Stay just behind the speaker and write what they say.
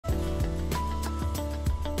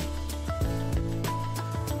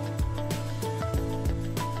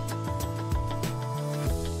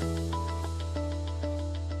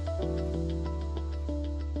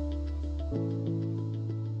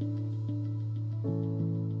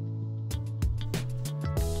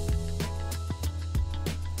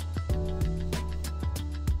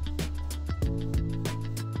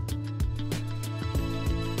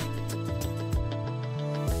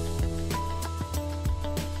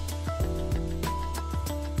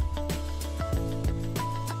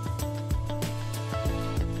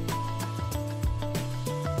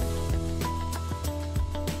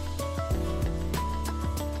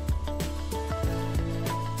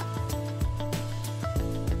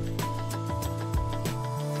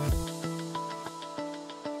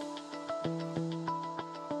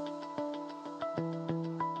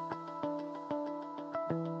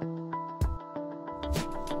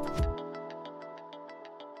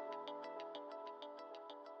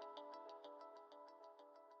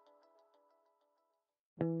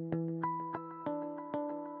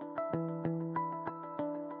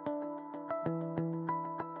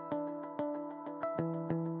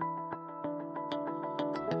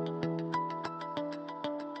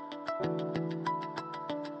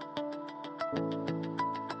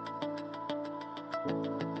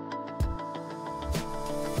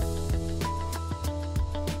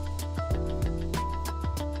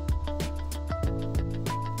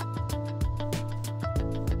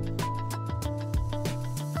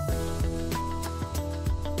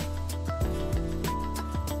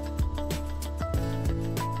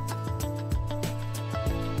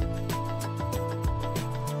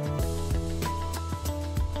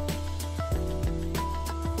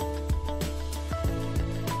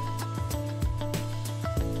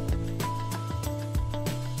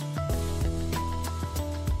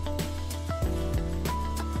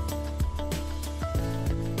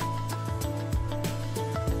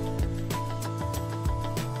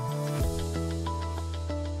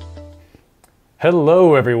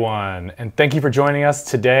Hello everyone, and thank you for joining us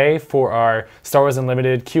today for our Star Wars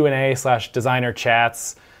Unlimited Q&A/designer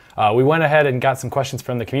chats. We went ahead and got some questions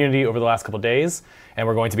from the community over the last couple days, and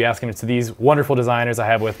we're going to be asking it to these wonderful designers I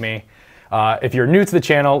have with me. If you're new to the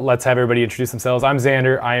channel, let's have everybody introduce themselves. I'm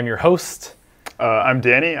Xander, I am your host. I'm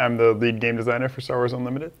Danny, I'm the lead game designer for Star Wars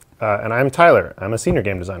Unlimited. And I'm Tyler, I'm a senior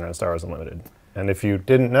game designer on Star Wars Unlimited. And if you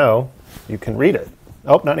didn't know, you can read it.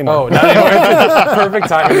 Oh, not anymore. Oh, not anymore. Perfect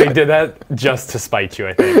timing. They did that just to spite you,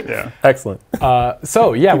 I think. Yeah. Excellent.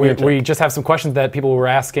 So yeah, we just have some questions that people were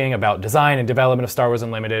asking about design and development of Star Wars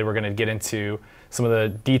Unlimited. We're going to get into some of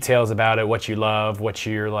the details about it, what you love, what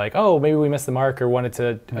you're like, oh, maybe we missed the mark or wanted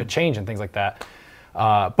to change and things like that.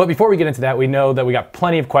 But before we get into that, we know that we got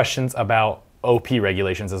plenty of questions about OP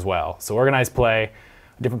regulations as well. So organized play,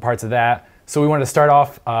 different parts of that. So we wanted to start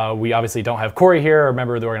off, we obviously don't have Corey here, a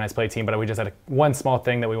member of the organized play team, but we just had one small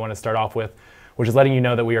thing that we want to start off with, which is letting you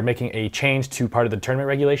know that we are making a change to part of the tournament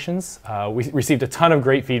regulations. We received a ton of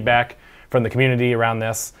great feedback from the community around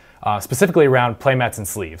this, specifically around playmats and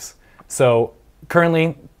sleeves. So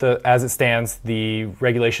currently, as it stands, the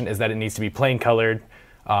regulation is that it needs to be plain colored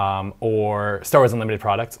or Star Wars Unlimited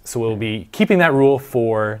products. So we'll be keeping that rule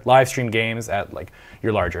for live stream games at like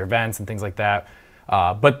your larger events and things like that.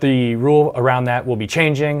 But the rule around that will be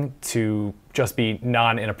changing to just be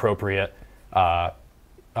non-inappropriate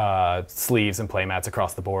sleeves and playmats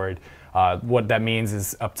across the board. What that means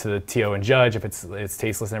is up to the TO and judge if it's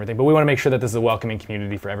tasteless and everything. But we want to make sure that this is a welcoming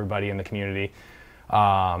community for everybody in the community.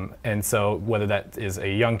 And so whether that is a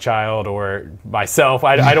young child or myself,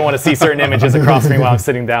 I don't want to see certain images across me while I'm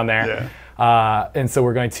sitting down there. Yeah. And so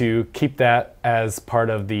we're going to keep that as part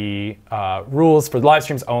of the rules for the live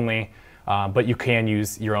streams only. But you can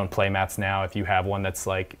use your own playmats now if you have one that's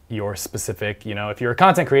like your specific, if you're a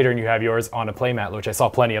content creator and you have yours on a playmat, which I saw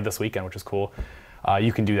plenty of this weekend, which is cool,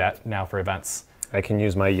 you can do that now for events. I can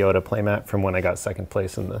use my Yoda playmat from when I got second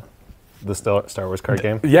place in the Star Wars card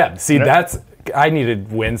game. Yeah, see, I need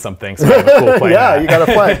to win something, so I have a cool playmat. Yeah, you got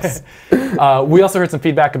to flex. We also heard some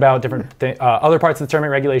feedback about different other parts of the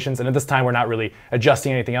tournament regulations, and at this time we're not really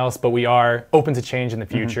adjusting anything else, but we are open to change in the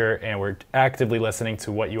future, and we're actively listening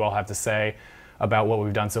to what you all have to say about what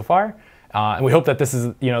we've done so far. And we hope that this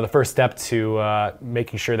is the first step to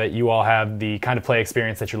making sure that you all have the kind of play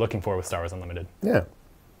experience that you're looking for with Star Wars Unlimited. Yeah.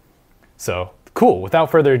 So, cool.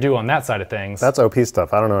 Without further ado on that side of things. That's OP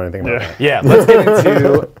stuff. I don't know anything about that. Yeah, let's get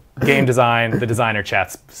into game design, the designer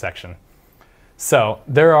chats section. So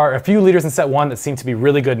there are a few leaders in set one that seem to be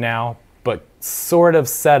really good now, but sort of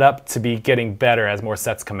set up to be getting better as more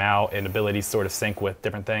sets come out and abilities sort of sync with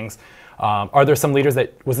different things. Are there some leaders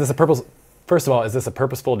that, first of all, is this a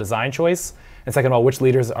purposeful design choice? And second of all, which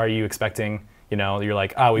leaders are you expecting, you're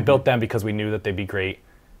like, we built them because we knew that they'd be great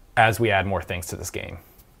as we add more things to this game?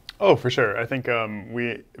 Oh, for sure. I think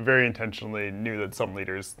we very intentionally knew that some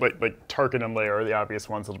leaders, like Tarkin and Leia are the obvious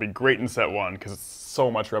ones that'll be great in set one because it's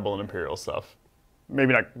so much Rebel and Imperial stuff.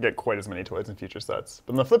 Maybe not get quite as many toys in future sets.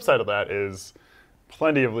 But on the flip side of that is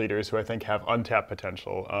plenty of leaders who I think have untapped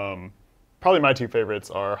potential. Probably my two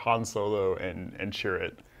favorites are Han Solo and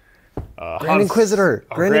Chirrut. Grand Inquisitor.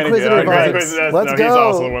 Grand Inquisitor. Let's go. He's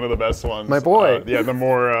also one of the best ones. My boy. Yeah, the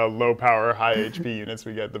more low power, high HP units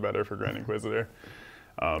we get, the better for Grand Inquisitor.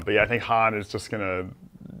 But yeah, I think Han is just going to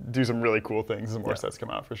do some really cool things as more sets come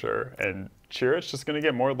out for sure. And Chirrut's just going to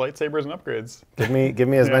get more lightsabers and upgrades. Give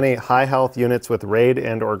me as many high health units with raid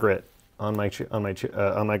and or grit on my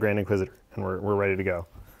Grand Inquisitor, and we're ready to go.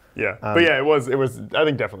 Yeah, but yeah, it was I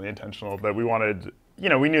think definitely intentional that we wanted.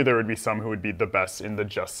 We knew there would be some who would be the best in the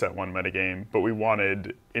just set one metagame, but we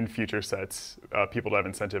wanted in future sets people to have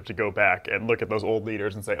incentive to go back and look at those old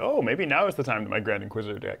leaders and say, oh, maybe now is the time that my Grand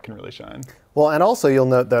Inquisitor deck can really shine. Well, and also you'll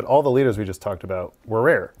note that all the leaders we just talked about were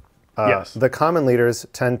rare. Yes. The common leaders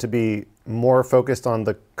tend to be more focused on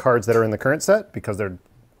the cards that are in the current set because they're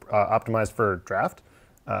optimized for draft,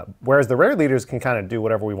 whereas the rare leaders can kind of do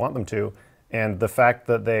whatever we want them to, and the fact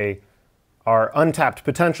that they are untapped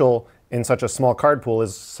potential in such a small card pool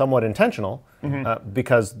is somewhat intentional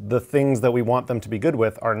because the things that we want them to be good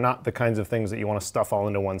with are not the kinds of things that you want to stuff all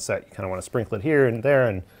into one set. You kind of want to sprinkle it here and there,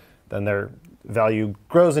 and then their value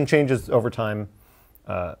grows and changes over time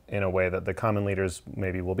in a way that the common leaders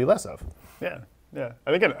maybe will be less of. Yeah, yeah.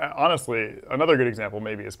 I think, honestly, another good example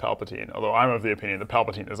maybe is Palpatine, although I'm of the opinion that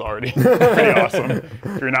Palpatine is already pretty awesome.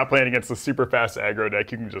 If you're not playing against a super fast aggro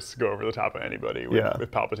deck, you can just go over the top of anybody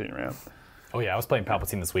with Palpatine ramp. Oh yeah, I was playing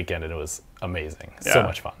Palpatine this weekend and it was amazing. So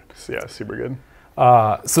much fun. Yeah, super good.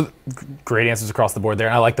 So great answers across the board there.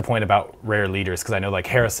 And I like the point about rare leaders because I know like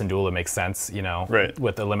Hera Syndulla makes sense, you know, right,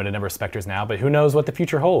 with a limited number of specters now, but who knows what the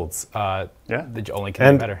future holds? Yeah, the only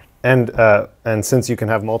can be better. And since you can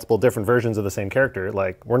have multiple different versions of the same character,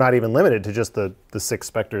 like we're not even limited to just the 6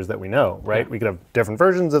 specters that we know, right? Yeah. We could have different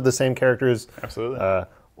versions of the same characters. Absolutely.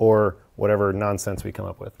 Or whatever nonsense we come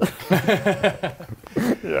up with.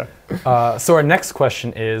 Yeah. So our next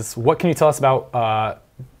question is, what can you tell us about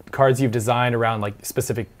cards you've designed around like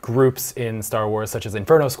specific groups in Star Wars, such as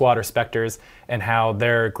Inferno Squad or Spectres, and how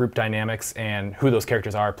their group dynamics and who those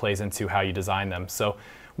characters are plays into how you design them? So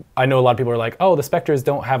I know a lot of people are like, oh, the Spectres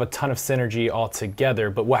don't have a ton of synergy altogether,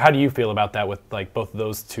 but how do you feel about that with like both of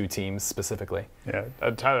those 2 teams specifically? Yeah,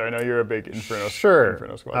 Tyler, I know you're a big Inferno Squad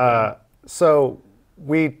fan. So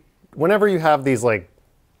whenever you have these like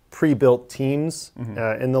pre-built teams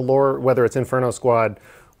in the lore, whether it's Inferno Squad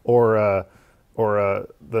or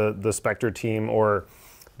the Spectre team or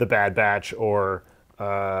the Bad Batch or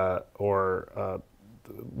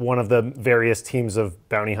one of the various teams of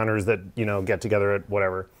bounty hunters that get together at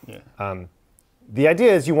whatever. Yeah. The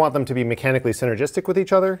idea is you want them to be mechanically synergistic with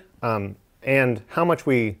each other, and how much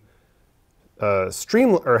we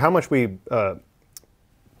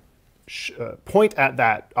point at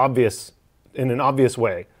that in an obvious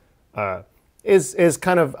way is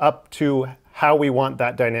kind of up to how we want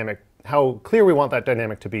that dynamic, how clear we want that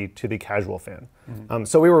dynamic to be to the casual fan.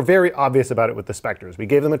 So we were very obvious about it with the Spectres. We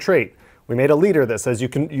gave them a trait. We made a leader that says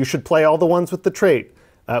you should play all the ones with the trait.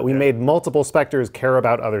 We made multiple Spectres care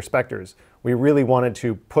about other Spectres. We really wanted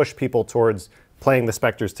to push people towards playing the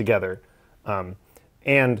Spectres together. But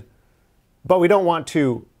we don't want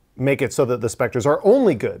to make it so that the Spectres are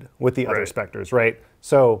only good with the other Spectres, right?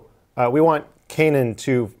 So we want Kanan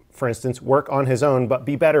to, for instance, work on his own but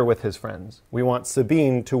be better with his friends. We want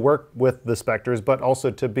Sabine to work with the Spectres but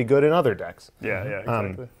also to be good in other decks. Yeah,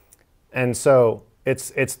 exactly. And so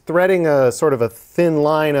it's threading a sort of a thin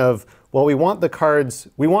line of, well, we want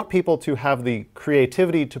people to have the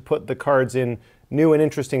creativity to put the cards in new and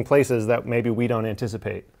interesting places that maybe we don't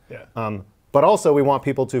anticipate. Yeah. But also we want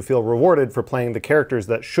people to feel rewarded for playing the characters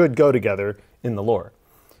that should go together in the lore.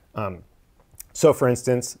 So for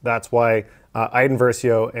instance, that's why Iden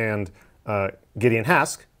Versio and Gideon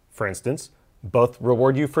Hask, for instance, both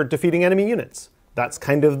reward you for defeating enemy units. That's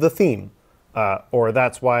kind of the theme. Or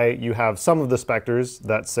that's why you have some of the Spectres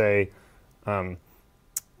that say,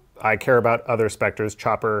 I care about other Spectres,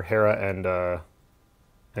 Chopper, Hera,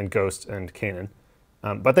 and Ghost, and Kanan.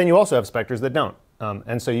 But then you also have Spectres that don't.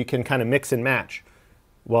 And so you can kind of mix and match.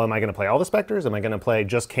 Well, am I going to play all the Spectres? Am I going to play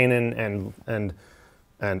just Kanan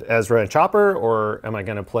and Ezra and Chopper? Or am I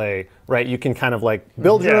going to play, right, you can kind of like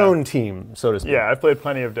build your own team, so to speak. Yeah, I've played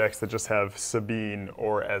plenty of decks that just have Sabine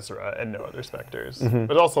or Ezra and no other Spectres.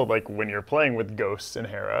 But also like when you're playing with Ghosts and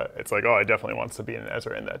Hera, it's like, oh, I definitely want Sabine and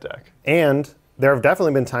Ezra in that deck. And there have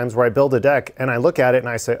definitely been times where I build a deck and I look at it and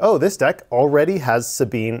I say, oh, this deck already has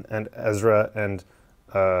Sabine and Ezra and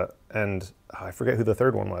I forget who the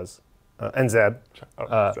third one was, and Zeb.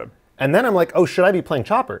 Zeb. And then I'm like, oh, should I be playing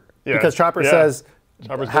Chopper? Yeah. Because Chopper says,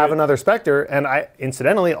 Chopper's have great. another Spectre, and I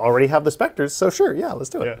incidentally already have the Spectres, so sure, yeah, let's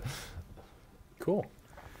do it. Yeah. Cool.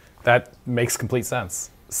 That makes complete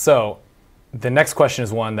sense. So the next question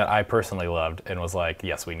is one that I personally loved and was like,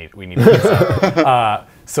 yes, we need to do this.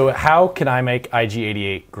 So how can I make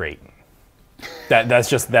IG-88 great?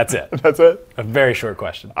 That's it. That's it? A very short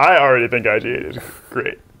question. I already think IG-8 is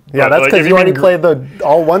great. Yeah, But, that's like, because if you already mean played the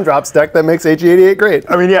all one-drops deck that makes AG-88 great.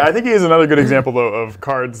 I mean, yeah, I think he is another good example, though, of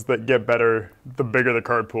cards that get better the bigger the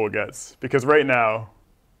card pool gets. Because right now,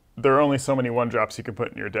 there are only so many one-drops you can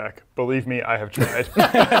put in your deck. Believe me, I have tried.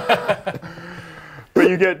 But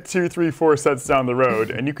you get 2, 3, 4 sets down the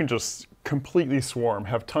road, and you can just completely swarm,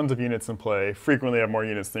 have tons of units in play, frequently have more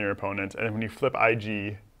units than your opponent, and when you flip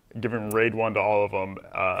IG, give him raid 1 to all of them,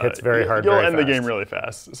 Hits very hard, you'll very end the fast. game really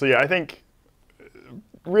fast. So yeah, I think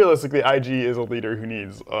realistically, IG is a leader who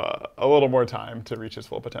needs a little more time to reach his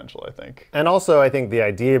full potential, I think. And also, I think the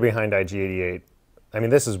idea behind IG-88, I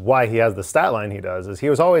mean, this is why he has the stat line he does, is he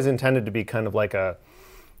was always intended to be kind of like a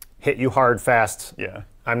hit you hard, fast. Yeah.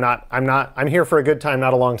 I'm here for a good time,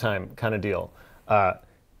 not a long time kind of deal.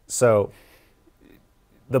 So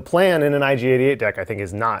the plan in an IG-88 deck, I think,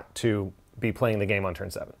 is not to be playing the game on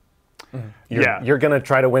turn 7. Mm-hmm. You're going to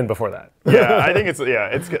try to win before that. Yeah, I think it's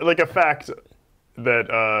like a fact.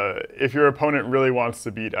 that if your opponent really wants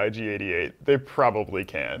to beat IG-88, they probably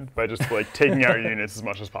can by just like taking out your units as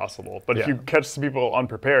much as possible. But if you catch some people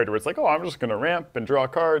unprepared, where it's like, oh, I'm just gonna ramp and draw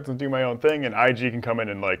cards and do my own thing, and IG can come in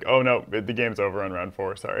and like, oh no, the game's over on round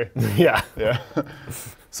 4. Sorry. Yeah. Yeah.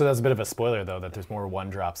 So that's a bit of a spoiler, though, that there's more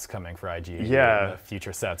 1-drops coming for IG in the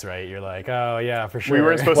future sets, right? You're like, oh, yeah, for sure. We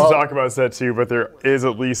weren't supposed to talk about set 2, but there is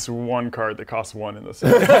at least one card that costs 1 in the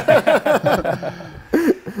set.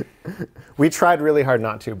 We tried really hard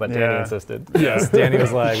not to, but Danny insisted. Yes, Danny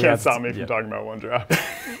was like, can't stop me from talking about 1-drop.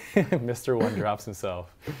 Mr. 1-drops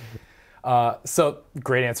himself. So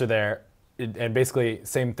great answer there. And basically,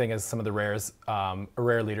 same thing as some of the rares,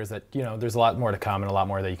 rare leaders that, there's a lot more to come and a lot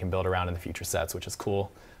more that you can build around in the future sets, which is cool.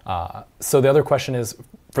 So the other question is,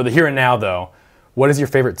 for the here and now, though, what is your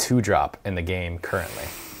favorite 2-drop in the game currently?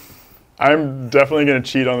 I'm definitely going to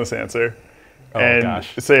cheat on this answer. And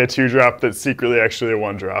say a 2-drop that's secretly actually a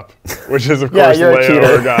 1-drop, which is, of course, Leia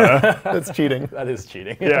Organa. That's cheating. That is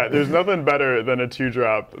cheating. Yeah, there's nothing better than a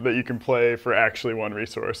 2-drop that you can play for actually 1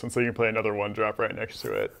 resource, and so you can play another 1-drop right next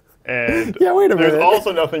to it. And there's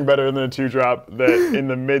also nothing better than a 2-drop that in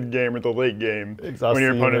the mid-game or the late game, when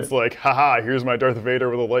your opponent's like, haha, here's my Darth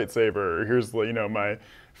Vader with a lightsaber, or here's my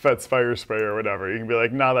Fet's fire spray or whatever. You can be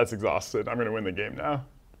like, nah, that's exhausted. I'm going to win the game now.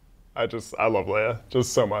 I love Leia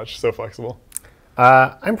just so much, so flexible.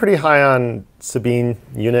 I'm pretty high on Sabine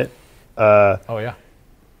unit. Oh, yeah.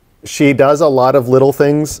 She does a lot of little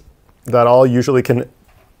things that all usually can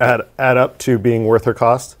add up to being worth her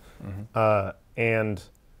cost. And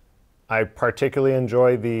I particularly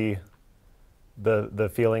enjoy the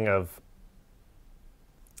feeling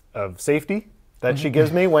of safety that she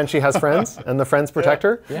gives me when she has friends and the friends protect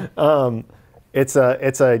her. Yeah. It's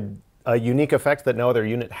a unique effect that no other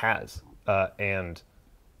unit has. And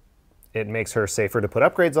it makes her safer to put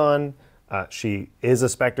upgrades on. She is a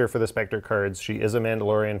Spectre for the Spectre cards. She is a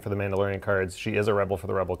Mandalorian for the Mandalorian cards. She is a Rebel for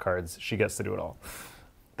the Rebel cards. She gets to do it all.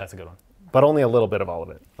 That's a good one. But only a little bit of all of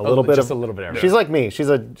it. A little bit of everything. She's like me. She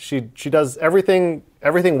does everything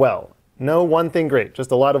well. No one thing great.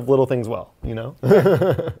 Just a lot of little things well.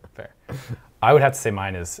 Fair. I would have to say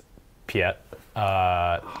mine is Piet.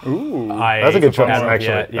 Ooh, that's a good choice,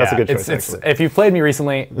 actually. Yeah. That's a good choice. If you've played me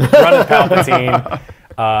recently, running Palpatine.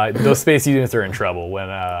 Those space units are in trouble when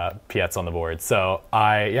Piet's on the board. So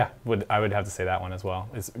I would have to say that one as well.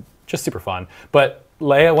 It's just super fun. But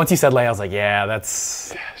Leia, once you said Leia, I was like, yeah,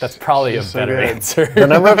 that's probably a better answer. The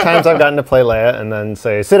number of times I've gotten to play Leia and then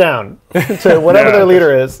say, sit down, to whatever their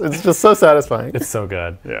leader is, it's just so satisfying. It's so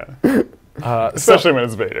good. Yeah. Especially when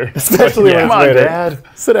it's Vader. Especially when it's Vader. Dad.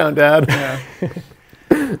 Sit down, Dad.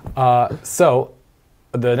 Yeah. So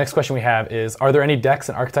the next question we have is, are there any decks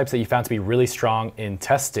and archetypes that you found to be really strong in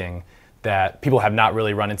testing that people have not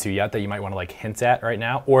really run into yet that you might want to like hint at right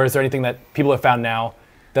now? Or is there anything that people have found now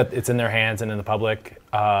that it's in their hands and in the public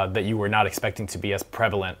that you were not expecting to be as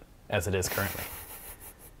prevalent as it is currently?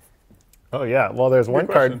 Oh yeah, well there's one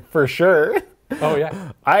card for sure. Oh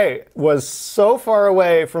yeah. I was so far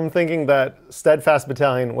away from thinking that Steadfast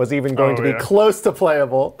Battalion was even going to be close to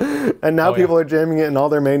playable, and now people are jamming it in all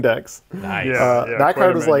their main decks. Nice. That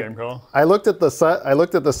card was like, I looked at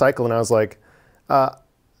the cycle and I was like,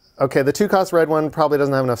 okay, the 2-cost red one probably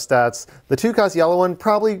doesn't have enough stats. The 2-cost yellow one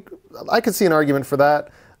probably, I could see an argument for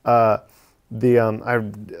that. The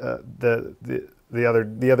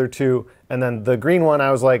other two, and then the green one,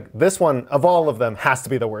 I was like, this one of all of them has to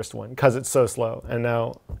be the worst one because it's so slow. And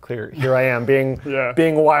now, here I am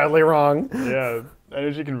being wildly wrong. Yeah,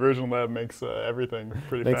 Energy Conversion Lab makes everything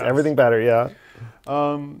pretty fast. Makes everything better, yeah.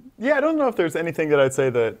 Yeah, I don't know if there's anything that I'd say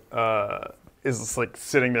that is just like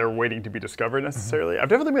sitting there waiting to be discovered necessarily. I've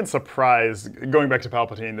definitely been surprised, going back to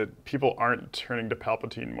Palpatine, that people aren't turning to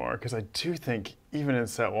Palpatine more, because I do think even in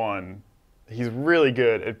set 1, he's really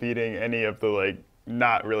good at beating any of the like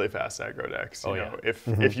not really fast aggro decks. You know, if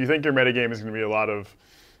you think your metagame is going to be a lot of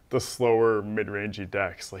the slower mid-rangey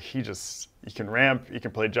decks, like he can ramp, he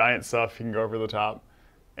can play giant stuff, he can go over the top,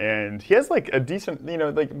 and he has like a decent,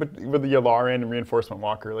 like with the Yularen and Reinforcement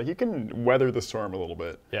Walker, like he can weather the storm a little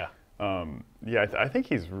bit. Yeah. I think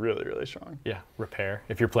he's really, really strong. Yeah, Repair.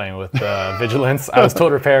 If you're playing with Vigilance, I was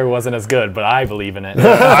told Repair wasn't as good, but I believe in it.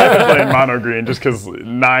 I've been playing Mono Green just because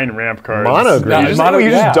 9 ramp cards. Mono Green? You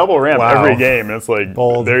just double ramp every game. It's like,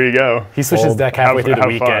 there you go. He switched his deck halfway through the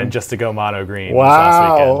weekend just to go Mono Green wow.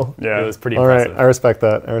 last weekend. Yeah. It was pretty impressive. All right, I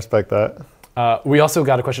respect that. We also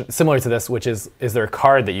got a question similar to this, which is there a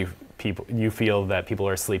card that you feel that people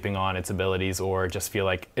are sleeping on its abilities, or just feel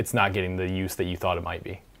like it's not getting the use that you thought it might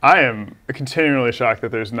be? I am continually shocked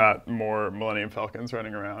that there's not more Millennium Falcons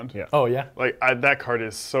running around. Yeah. Oh, yeah? Like, that card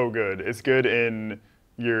is so good. It's good in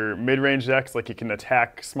your mid-range decks, like you can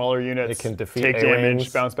attack smaller units, It can defeat take A-wings.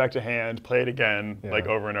 damage, bounce back to hand, play it again, like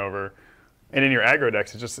over and over. And in your aggro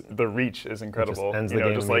decks, it's just the reach is incredible. It just ends the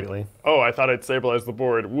game just immediately. like, oh, I thought I'd stabilize the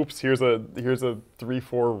board. Whoops, here's a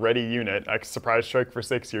 3/4 ready unit. I surprise strike for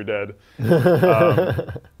 6, you're dead.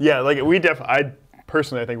 Yeah, like I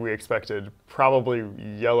personally, I think we expected probably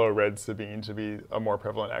yellow-red Sabine to be a more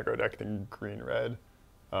prevalent aggro deck than green-red.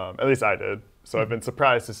 At least I did. So I've been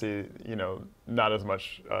surprised to see, not as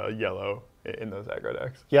much yellow in those aggro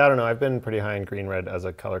decks. Yeah, I don't know. I've been pretty high in green-red as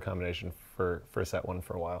a color combination for set 1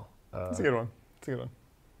 for a while. It's a good one. It's a good one.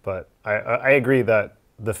 But I agree that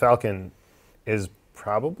the Falcon is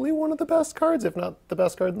probably one of the best cards, if not the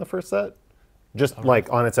best card in the first set, just like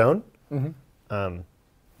on its own.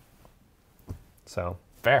 So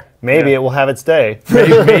Fair. maybe it will have its day.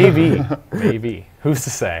 Maybe. Who's to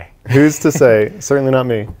say? Who's to say? Certainly not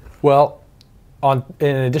me. Well,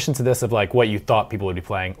 in addition to this of like what you thought people would be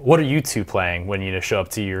playing, what are you two playing when you show up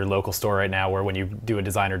to your local store right now, or when you do a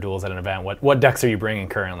designer duels at an event? What decks are you bringing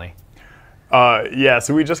currently?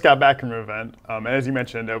 So we just got back from an event, and as you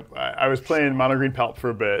mentioned, I was playing Mono Green Palp for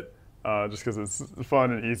a bit, just because it's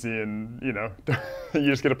fun and easy, and you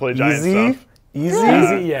just get to play giant stuff. Easy?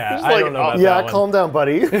 Yeah. Just I like, don't know about Yeah, that one. calm down,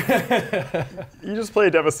 buddy. You just play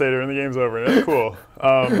Devastator and the game's over, and it's cool.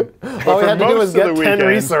 All we had to do was get 10 weekend,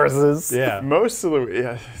 resources. Yeah. Most of the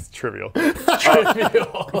it's trivial.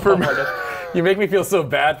 You make me feel so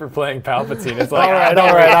bad for playing Palpatine. It's like, All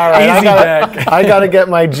right. easy deck. I gotta get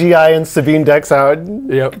my GI and Sabine decks out.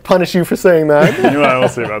 Yep. Punish you for saying that. You know what I will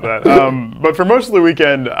say about that. But for most of the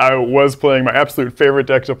weekend, I was playing my absolute favorite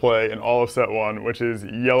deck to play in all of set 1, which is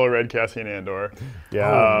yellow-red Cassian Andor.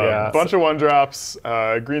 Bunch of 1-drops,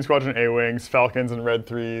 Green Squadron A-Wings, Falcons and red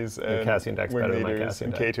 3s, and Cassian deck's Wing better than my Leaders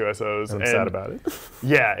Cassian and deck. K2SOs. I'm sad about it.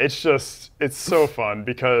 Yeah, it's so fun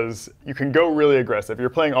because you can go really aggressive. You're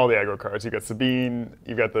playing all the aggro cards. You've got Sabine,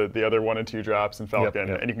 you've got the other 1 and 2 drops and Falcon,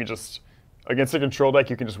 Yep. and you can just, against a control deck,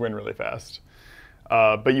 you can just win really fast.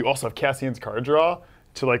 But you also have Cassian's card draw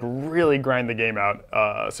to like really grind the game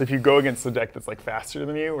out. So if you go against a deck that's like faster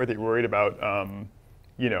than you, or that you're worried about,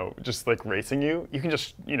 just like racing you can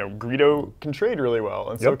just, Greedo can trade really well,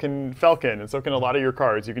 and so can Falcon, and so can a lot of your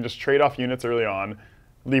cards. You can just trade off units early on,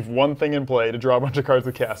 leave one thing in play to draw a bunch of cards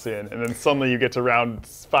with Cassian, and then suddenly you get to round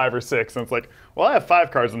 5 or 6, and it's like, well, I have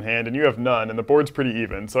 5 cards in hand, and you have none, and the board's pretty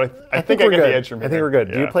even. So I think I we're get good. the edge from here. I think we're good.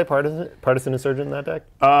 Yeah. Do you play Partisan Insurgent in that deck?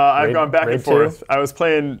 I've Raid- gone back Raid and forth. 2? I was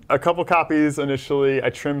playing a couple copies initially.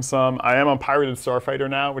 I trimmed some. I am on Pirated Starfighter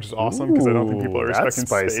now, which is awesome because I don't think people are Ooh, that's respecting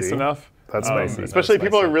space spicy. enough. That's spicy. Especially That's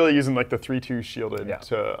people spicy. are really using like the 3/2 shielded Yeah.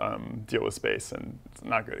 to deal with space, and it's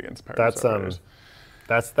not good against Pirated That's Starfighters.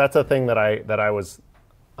 that's a thing that I was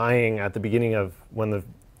eyeing at the beginning of when the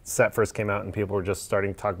set first came out and people were just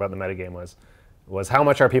starting to talk about the metagame was how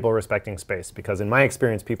much are people respecting space? Because in my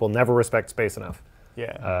experience, people never respect space enough.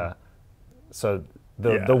 Yeah. So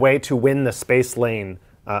the way to win the space lane,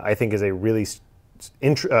 I think, is a really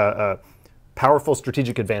powerful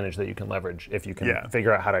strategic advantage that you can leverage if you can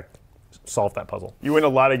figure out how to solve that puzzle. You win a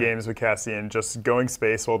lot of games with Cassian just going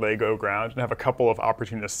space while they go ground, and have a couple of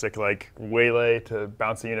opportunistic like Waylay to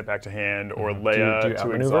bounce the unit back to hand, or Leia do you to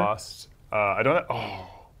outmaneuver? exhaust. I don't know. Oh.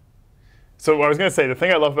 So what I was going to say, the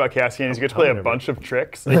thing I love about Cassian is you get to play a bunch of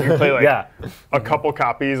tricks. Like you can play like a couple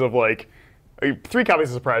copies of like 3 copies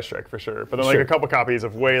of Surprise Strike for sure, but then like a couple copies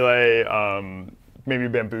of Waylay, maybe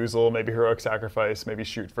Bamboozle, maybe Heroic Sacrifice, maybe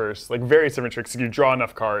Shoot First. Like various different tricks. You draw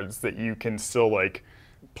enough cards that you can still like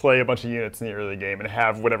play a bunch of units in the early game and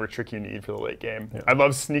have whatever trick you need for the late game. Yeah. I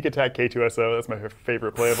love Sneak Attack K2SO. That's my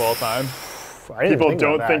favorite play of all time. People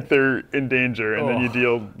don't think they're in danger, and then you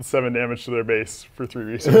deal 7 damage to their base for 3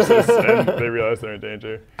 resources, and they realize they're in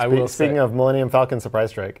danger. Speaking of Millennium Falcon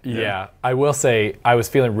Surprise Strike. Yeah, I will say I was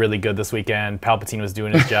feeling really good this weekend. Palpatine was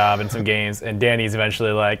doing his job in some games, and Danny's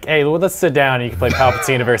eventually like, hey, well, let's sit down and you can play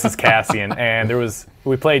Palpatine versus Cassian. And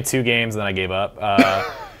we played 2 games, and then I gave up.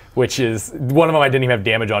 Which is one of them I didn't even have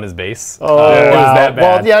damage on his base. Oh, wow. It was that bad.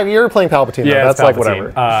 Well, yeah, you're playing Palpatine. Yeah, that's like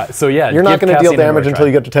whatever. So yeah, you're not going to deal damage until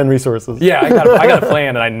you get to 10 resources. Yeah, I got a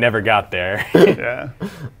plan, and I never got there. Yeah.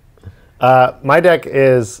 My deck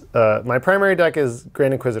is my primary deck is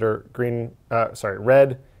Grand Inquisitor,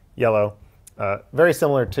 red, yellow, very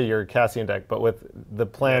similar to your Cassian deck, but with the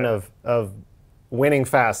plan of winning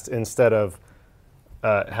fast instead of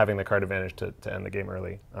having the card advantage to end the game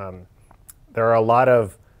early. There are a lot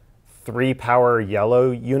of 3-power yellow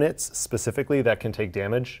units specifically that can take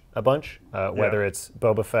damage a bunch, whether it's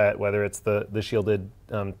Boba Fett, whether it's the shielded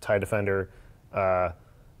TIE Defender,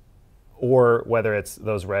 or whether it's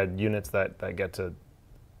those red units that get to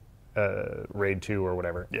Raid 2 or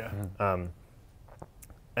whatever. Yeah.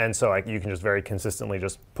 and so you can just very consistently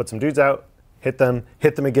just put some dudes out, hit them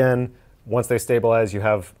again. Once they stabilize, you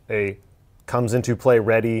have a comes into play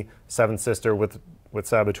ready Seventh Sister with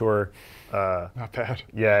Saboteur. Not bad.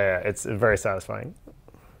 Yeah, it's very satisfying.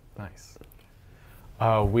 Nice.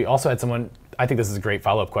 We also had someone, I think this is a great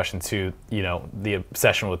follow-up question to, the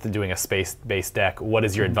obsession with doing a space-based deck. What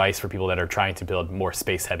is your advice for people that are trying to build more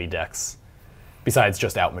space-heavy decks, besides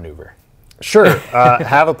just outmaneuver? Sure.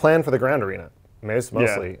 Have a plan for the ground arena,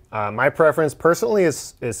 mostly. Yeah. My preference personally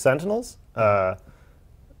is Sentinels.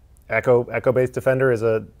 Echo-based defender is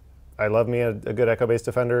I love me a good Echo-based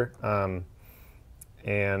defender.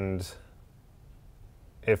 And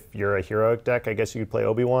if you're a heroic deck, I guess you could play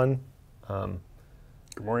Obi-Wan.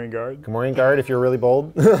 Gamorrean Guard. Gamorrean Guard if you're really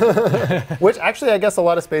bold. Which actually I guess a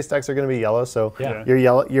lot of space decks are going to be yellow, so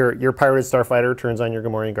your Pirated Starfighter turns on your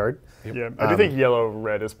Gamorrean Guard. Yep. Yeah, I do think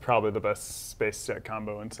yellow-red is probably the best space deck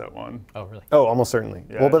combo in set 1. Oh, really? Oh, almost certainly.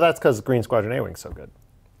 Yeah. Well, but that's because Green Squadron A-Wing's so good.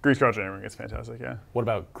 Green Squadron A-Wing is fantastic, yeah. What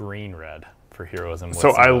about green-red for heroism? So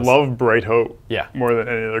I love Bright Hope more than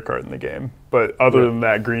any other card in the game. But other than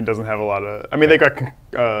that, green doesn't have a lot of... I mean, they got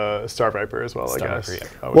Star Viper as well, I guess.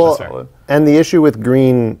 Viper, which is solid. And the issue with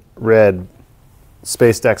green-red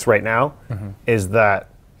space decks right now is that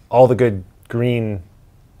all the good green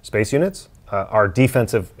space units are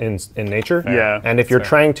defensive in nature. Yeah. And if you're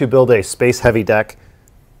trying to build a space-heavy deck,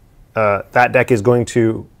 that deck is going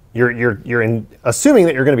to... You're assuming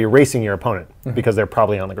that you're going to be racing your opponent because they're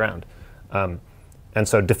probably on the ground. And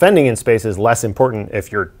so defending in space is less important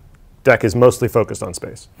if your deck is mostly focused on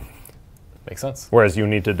space. Makes sense. Whereas you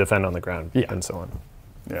need to defend on the ground and so on.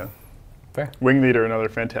 Yeah. Fair. Wing Leader, another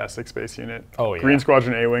fantastic space unit. Oh, yeah. Green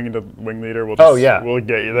Squadron A-Wing into Wing Leader will we'll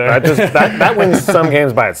get you there. That wins some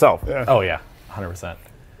games by itself. Yeah. Oh, yeah. 100%.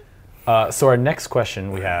 So our next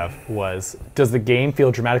question we have was, does the game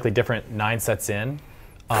feel dramatically different 9 sets in?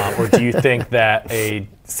 Or do you think that a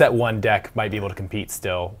set 1 deck might be able to compete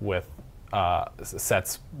still with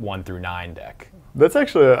sets 1 through 9 deck? That's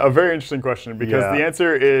actually a very interesting question because the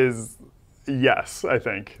answer is yes, I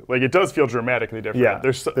think. Like, it does feel dramatically different. Yeah.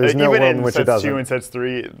 There's no even world in which it sets doesn't. 2 and sets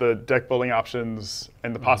 3, the deck building options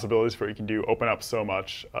and the possibilities for what you can do open up so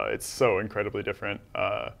much. It's so incredibly different.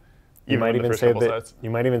 You might even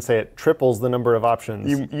say it triples the number of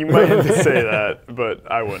options. You might have to say that, but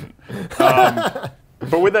I wouldn't.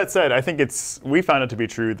 But with that said, I think we found it to be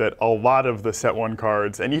true that a lot of the set 1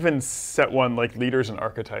 cards and even set 1 like leaders and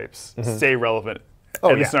archetypes stay relevant.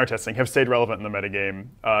 At least in our testing, have stayed relevant in the metagame,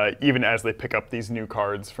 even as they pick up these new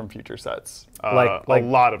cards from future sets. A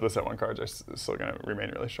lot of the set 1 cards are still going to remain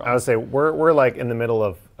really strong. I would say we're like in the middle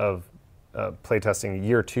of playtesting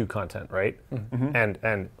year 2 content, right?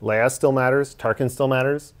 And Leia still matters, Tarkin still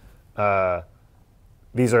matters.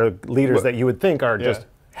 These are leaders that you would think are just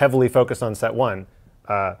heavily focused on set 1.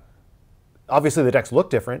 Obviously, the decks look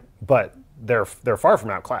different, but they're far from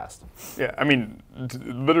outclassed. Yeah, I mean,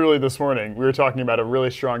 literally this morning, we were talking about a really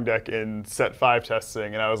strong deck in set 5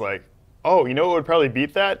 testing, and I was like, oh, you know what would probably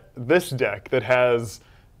beat that? This deck that has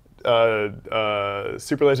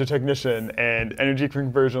Super Laser Technician and Energy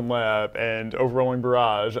Conversion Lab and Overwhelming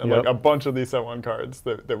Barrage and like a bunch of these set 1 cards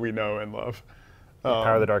that we know and love.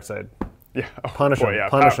 Power of the Dark Side. Yeah. Punish them. Yeah.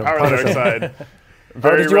 Punish them. Power of the Dark Side.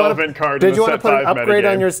 Very relevant card. Did you want to put an upgrade upgrade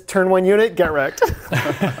on your turn 1 unit? Get wrecked.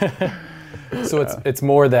 So it's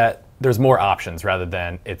more that there's more options rather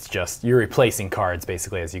than it's just you're replacing cards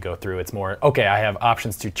basically as you go through. It's more, okay, I have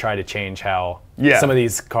options to try to change how some of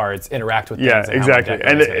these cards interact with things. Yeah, exactly.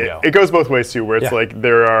 And it goes both ways too, where it's like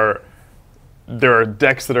there are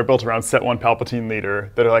decks that are built around set 1 Palpatine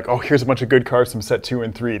leader that are like, oh, here's a bunch of good cards from set 2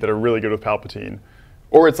 and 3 that are really good with Palpatine.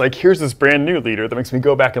 Or it's like, here's this brand new leader that makes me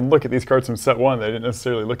go back and look at these cards from set 1 that I didn't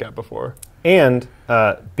necessarily look at before. And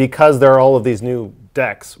because there are all of these new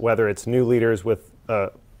decks, whether it's new leaders with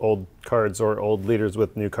old cards or old leaders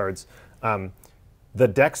with new cards, the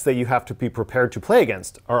decks that you have to be prepared to play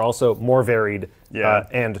against are also more varied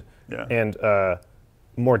and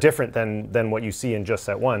more different than what you see in just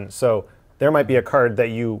set 1. So there might be a card that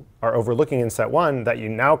you are overlooking in set 1 that you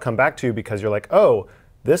now come back to because you're like, oh,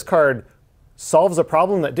 this card solves a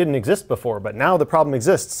problem that didn't exist before, but now the problem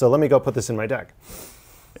exists, so let me go put this in my deck.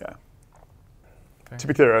 Yeah. Fair. To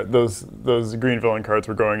be clear, those green villain cards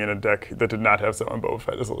were going in a deck that did not have Set 1 Boba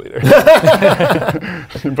Fett as a leader.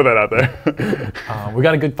 Put that out there. We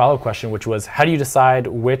got a good follow-up question, which was, how do you decide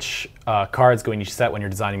which cards go in each set when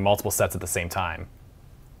you're designing multiple sets at the same time?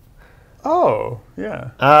 Oh,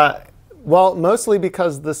 yeah. Well, mostly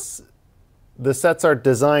because the sets are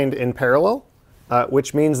designed in parallel,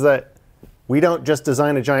 which means that we don't just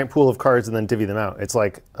design a giant pool of cards and then divvy them out. It's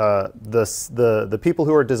like the people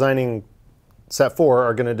who are designing Set 4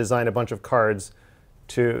 are going to design a bunch of cards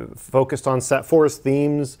to focused on Set 4's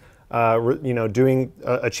themes,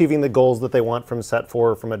 achieving the goals that they want from Set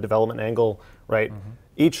 4 from a development angle, right?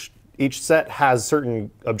 Each set has certain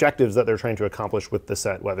objectives that they're trying to accomplish with the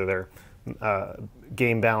set, whether they're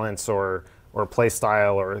game balance or play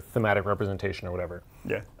style or thematic representation or whatever.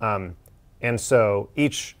 Yeah. And so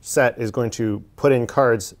each set is going to put in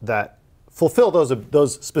cards that fulfill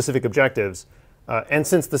those specific objectives. And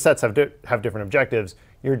since the sets have different objectives,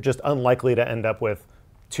 you're just unlikely to end up with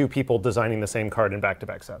two people designing the same card in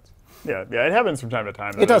back-to-back sets. Yeah, it happens from time to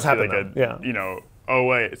time. It does happen, yeah. Oh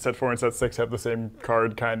wait, Set 4 and Set 6 have the same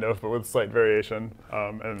card, kind of, but with slight variation,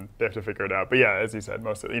 and they have to figure it out. But yeah, as you said,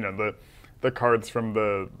 most of the cards from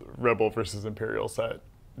the Rebel versus Imperial set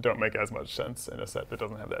don't make as much sense in a set that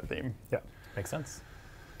doesn't have that theme. Yeah, makes sense.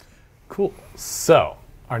 Cool. So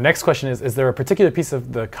our next question is there a particular piece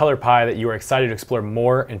of the color pie that you are excited to explore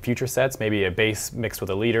more in future sets? Maybe a base mixed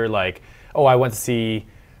with a leader, like, oh, I want to see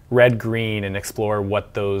red, green, and explore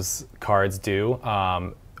what those cards do.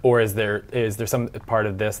 Or is there some part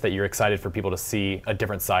of this that you're excited for people to see a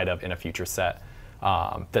different side of in a future set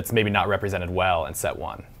that's maybe not represented well in Set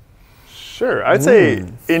 1? Sure. I'd say,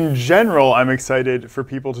 in general, I'm excited for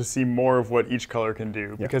people to see more of what each color can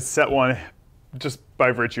do. Yeah. Because Set 1, just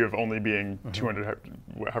by virtue of only being 200,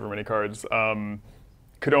 however many cards,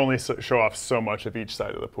 could only show off so much of each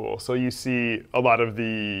side of the pool. So you see a lot of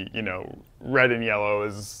the, red and yellow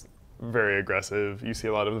is very aggressive. You see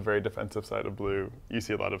a lot of the very defensive side of blue. You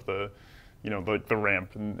see a lot of the, the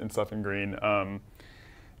ramp and stuff in green.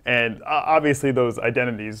 And obviously those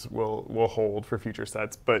identities will hold for future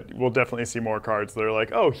sets, but we'll definitely see more cards that are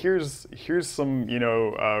like, oh, here's some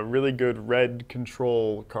really good red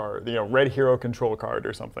control card, red hero control card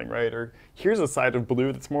or something, right? Or here's a side of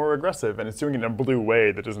blue that's more aggressive and it's doing it in a blue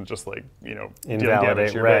way that isn't just like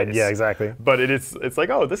invalidate red. Base. Yeah, exactly. But it's like,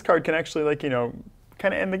 oh, this card can actually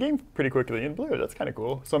kind of end the game pretty quickly in blue. That's kind of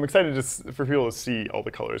cool. So I'm excited for people to see all the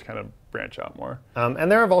colors kind of branch out more.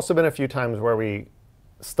 And there have also been a few times where we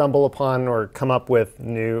stumble upon or come up with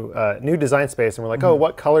new design space, and we're like, oh,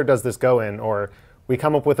 what color does this go in? Or we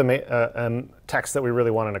come up with a text that we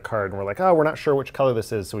really want in a card, and we're like, oh, we're not sure which color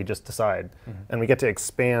this is, so we just decide. And we get to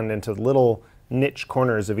expand into little niche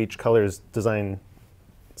corners of each color's design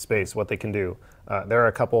space, what they can do. There are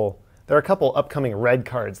a couple upcoming red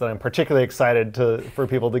cards that I'm particularly excited for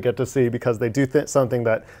people to get to see, because they do something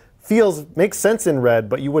that makes sense in red,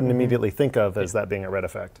 but you wouldn't immediately think of as that being a red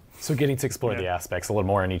effect. So getting to explore the aspects a little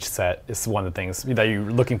more in each set is one of the things that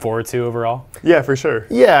you're looking forward to overall? Yeah, for sure.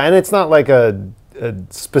 Yeah, and it's not like a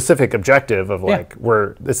specific objective of like,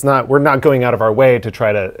 we're not going out of our way to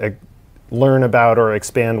try to learn about or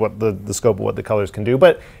expand what the scope of what the colors can do,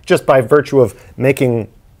 but just by virtue of making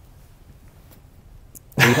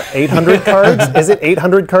 800 cards? Is it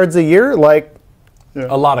 800 cards a year?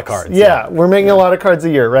 A lot of cards. Yeah, we're making a lot of cards a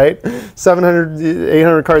year, right? 700,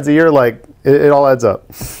 800 cards a year, it all adds up.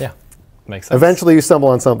 Yeah, makes sense. Eventually you stumble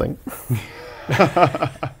on something.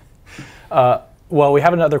 Well, we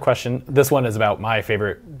have another question. This one is about my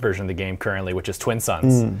favorite version of the game currently, which is Twin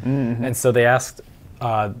Suns. And so they asked,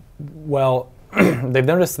 they've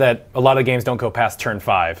noticed that a lot of games don't go past turn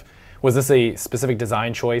 5. Was this a specific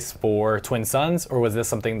design choice for Twin Suns, or was this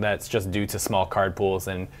something that's just due to small card pools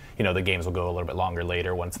and the games will go a little bit longer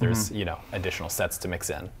later once there's additional sets to mix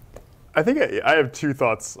in? I think I have two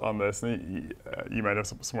thoughts on this, and you might have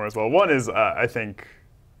some more as well. One is I think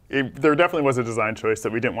there definitely was a design choice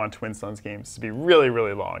that we didn't want Twin Suns games to be really,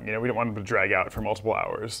 really long. We didn't want them to drag out for multiple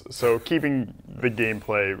hours. So keeping the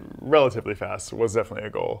gameplay relatively fast was definitely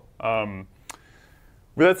a goal.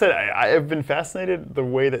 With that said, I have been fascinated the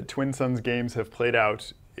way that Twin Suns games have played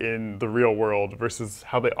out in the real world versus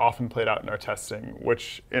how they often played out in our testing,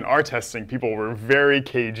 which in our testing, people were very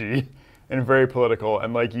cagey and very political,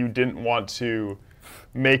 and you didn't want to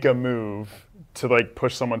make a move to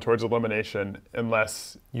push someone towards elimination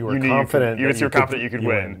unless you were confident you could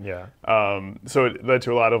win. Yeah. So it led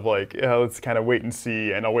to a lot of let's kind of wait and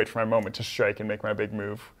see, and I'll wait for my moment to strike and make my big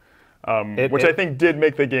move. Which I think did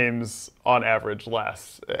make the games, on average,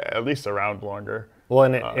 last at least a round longer. Well,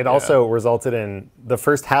 and it also resulted in the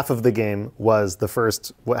first half of the game was the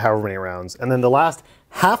first however many rounds, and then the last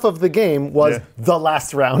half of the game was the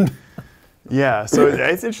last round. Yeah, so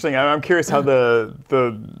it's interesting. I'm curious how the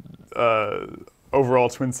overall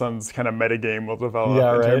Twin Suns kind of metagame will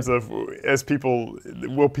develop in terms of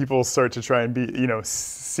will people start to try and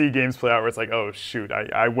see games play out where it's like, oh shoot,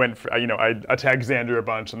 I went for, I attacked Xander a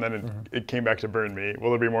bunch and then it came back to burn me. Will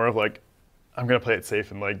there be more of I'm gonna play it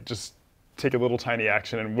safe and just take a little tiny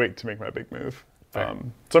action and wait to make my big move? So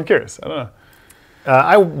I'm curious. I don't know.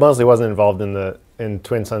 I mostly wasn't involved in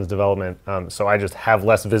Twin Suns development, so I just have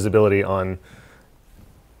less visibility on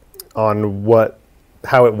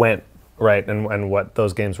how it went, right, and what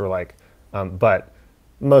those games were like. But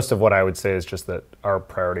most of what I would say is just that our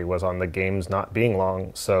priority was on the games not being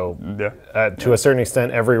long. So to a certain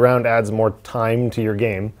extent, every round adds more time to your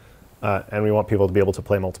game, and we want people to be able to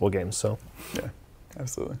play multiple games. So yeah,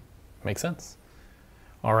 absolutely. Makes sense.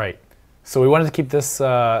 All right. So we wanted to keep this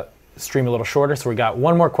stream a little shorter, so we got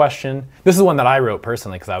one more question. This is one that I wrote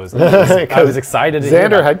personally because I was excited to hear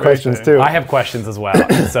Xander had questions too. I have questions as well.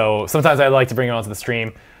 So sometimes I like to bring it onto the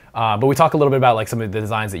stream. But we talk a little bit about like some of the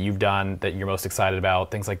designs that you've done that you're most excited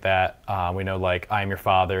about, things like that. We know like I Am Your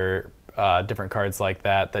Father, different cards like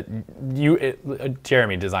that.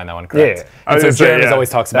 Jeremy designed that one, correct? Yeah. And so Jeremy always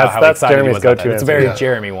talks about how excited he was about that. It's a very answer.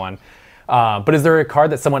 Jeremy one. But is there a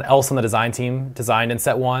card that someone else on the design team designed in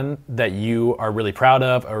set one that you are really proud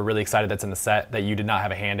of or really excited that's in the set that you did not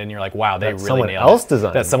have a hand in? You're like, wow, they really nailed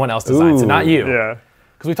it. That someone else designed, so not you. Yeah.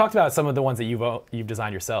 Because we talked about some of the ones that you've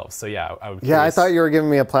designed yourselves. So yeah, I would. Yeah, I thought you were giving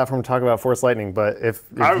me a platform to talk about Force Lightning, but if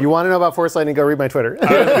you want to know about Force Lightning, go read my Twitter.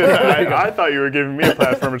 I thought you were giving me a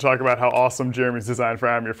platform to talk about how awesome Jeremy's design for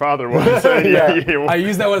I Am Your Father was. I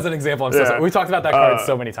used that one as an example. I'm so sorry. We talked about that card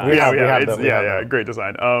so many times. Great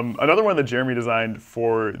design. Another one that Jeremy designed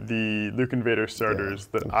for the Luke Invader starters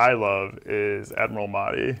that I love is Admiral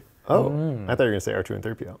Mahdi. Oh, I thought you were going to say R2 and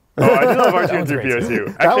 3PO. Oh, I do love R2 and 3PO too.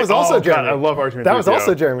 Actually, that was also Jeremy. God, I love R2 and 3PO. That was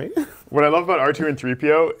also Jeremy. What I love about R2 and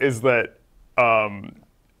 3PO is that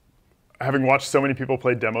having watched so many people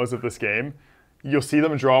play demos of this game, you'll see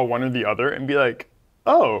them draw one or the other and be like,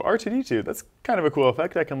 oh, R2-D2, that's kind of a cool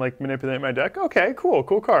effect. I can like manipulate my deck. Okay, cool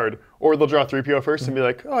card. Or they'll draw 3PO first and be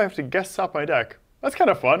like, oh, I have to guess top my deck. That's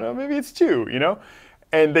kind of fun. Maybe it's 2, you know?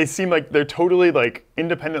 And they seem like they're totally like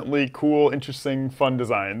independently cool, interesting, fun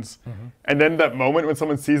designs. And then that moment when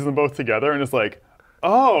someone sees them both together and is like,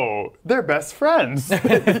 oh, they're best friends. You do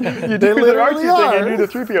the R2 thing and you do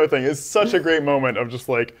the 3PO thing. It's such a great moment of just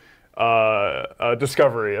like a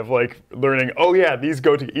discovery of like learning, oh yeah, these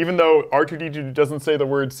go to, even though R2-D2 doesn't say the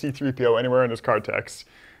word C-3PO anywhere in his card text,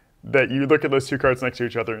 that you look at those two cards next to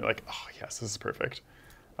each other and you're like, oh yes, this is perfect.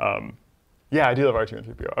 Yeah, I do love R2 and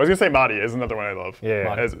 3PO. I was going to say Mahdi is another one I love.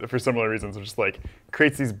 For similar reasons. It just like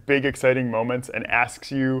creates these big, exciting moments and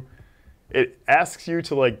asks you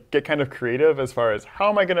to like get kind of creative as far as how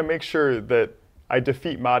am I going to make sure that I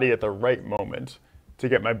defeat Mahdi at the right moment to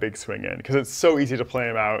get my big swing in? Because it's so easy to play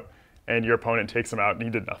him out and your opponent takes him out and he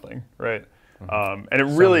did nothing, right? And it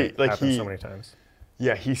really like happens so many times.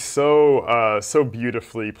 Yeah, he so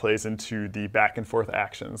beautifully plays into the back and forth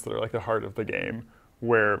actions that are like the heart of the game.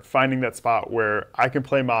 Where finding that spot where I can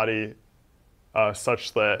play Mahdi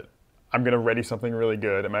such that I'm going to ready something really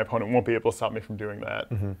good and my opponent won't be able to stop me from doing that.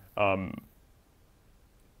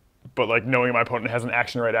 But like knowing my opponent has an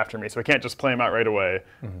action right after me, so I can't just play him out right away.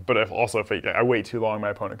 But if I wait too long, my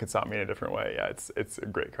opponent can stop me in a different way. Yeah, it's a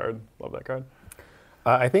great card. Love that card.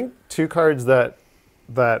 I think two cards that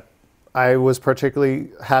I was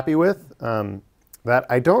particularly happy with, that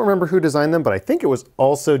I don't remember who designed them, but I think it was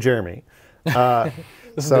also Jeremy.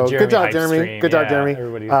 So good job, Jeremy. Good job, Jeremy.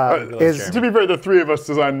 To be fair, the three of us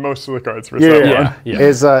designed most of the cards for set one.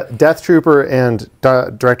 Is Death Trooper and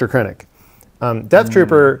Director Krennic. Death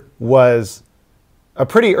Trooper was a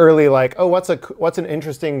pretty early like, oh, what's an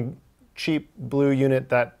interesting cheap blue unit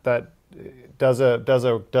that does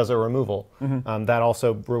a removal that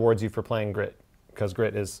also rewards you for playing Grit, because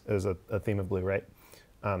Grit is a theme of blue, right?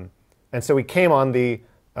 And so we came on the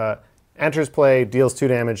enters play, deals 2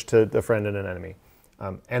 damage to a friend and an enemy.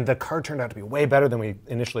 And the card turned out to be way better than we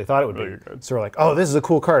initially thought it would be. So we're like, oh, this is a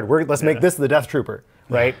cool card. Let's make this the Death Trooper,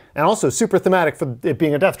 right? And also super thematic for it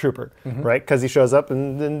being a Death Trooper, right? Because he shows up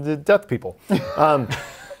and the death people.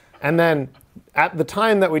 And then at the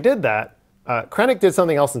time that we did that, Krennic did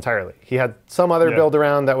something else entirely. He had some other build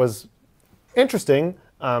around that was interesting,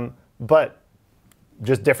 but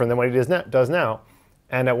just different than what he does now.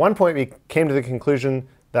 And at one point, we came to the conclusion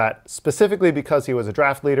that specifically because he was a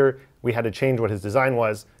draft leader, we had to change what his design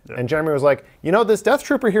was. And Jeremy was like, you know, this Death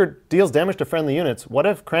Trooper here deals damage to friendly units. What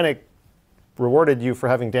if Krennic rewarded you for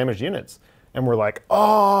having damaged units? And we're like,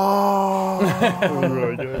 oh!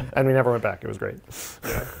 Really good. And we never went back. It was great.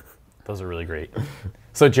 Those are really great.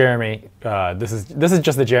 So Jeremy, this is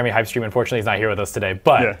just the Jeremy hype stream. Unfortunately, he's not here with us today,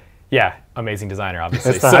 but yeah, amazing designer,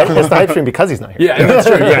 obviously. It's the hype stream because he's not here. Yeah, that's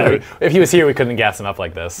true. Yeah. If he was here, we couldn't gas him up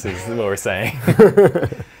like this, is what we're saying.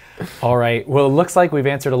 All right. Well, it looks like we've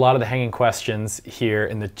answered a lot of the hanging questions here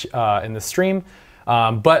in the stream,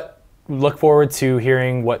 but look forward to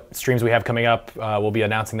hearing what streams we have coming up. We'll be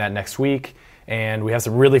announcing that next week. And we have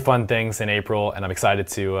some really fun things in April, and I'm excited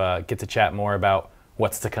to get to chat more about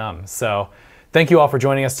what's to come. So thank you all for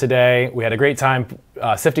joining us today. We had a great time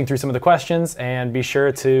sifting through some of the questions, and be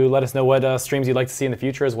sure to let us know what streams you'd like to see in the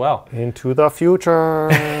future as well. Into the future.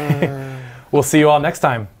 We'll see you all next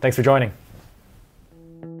time. Thanks for joining.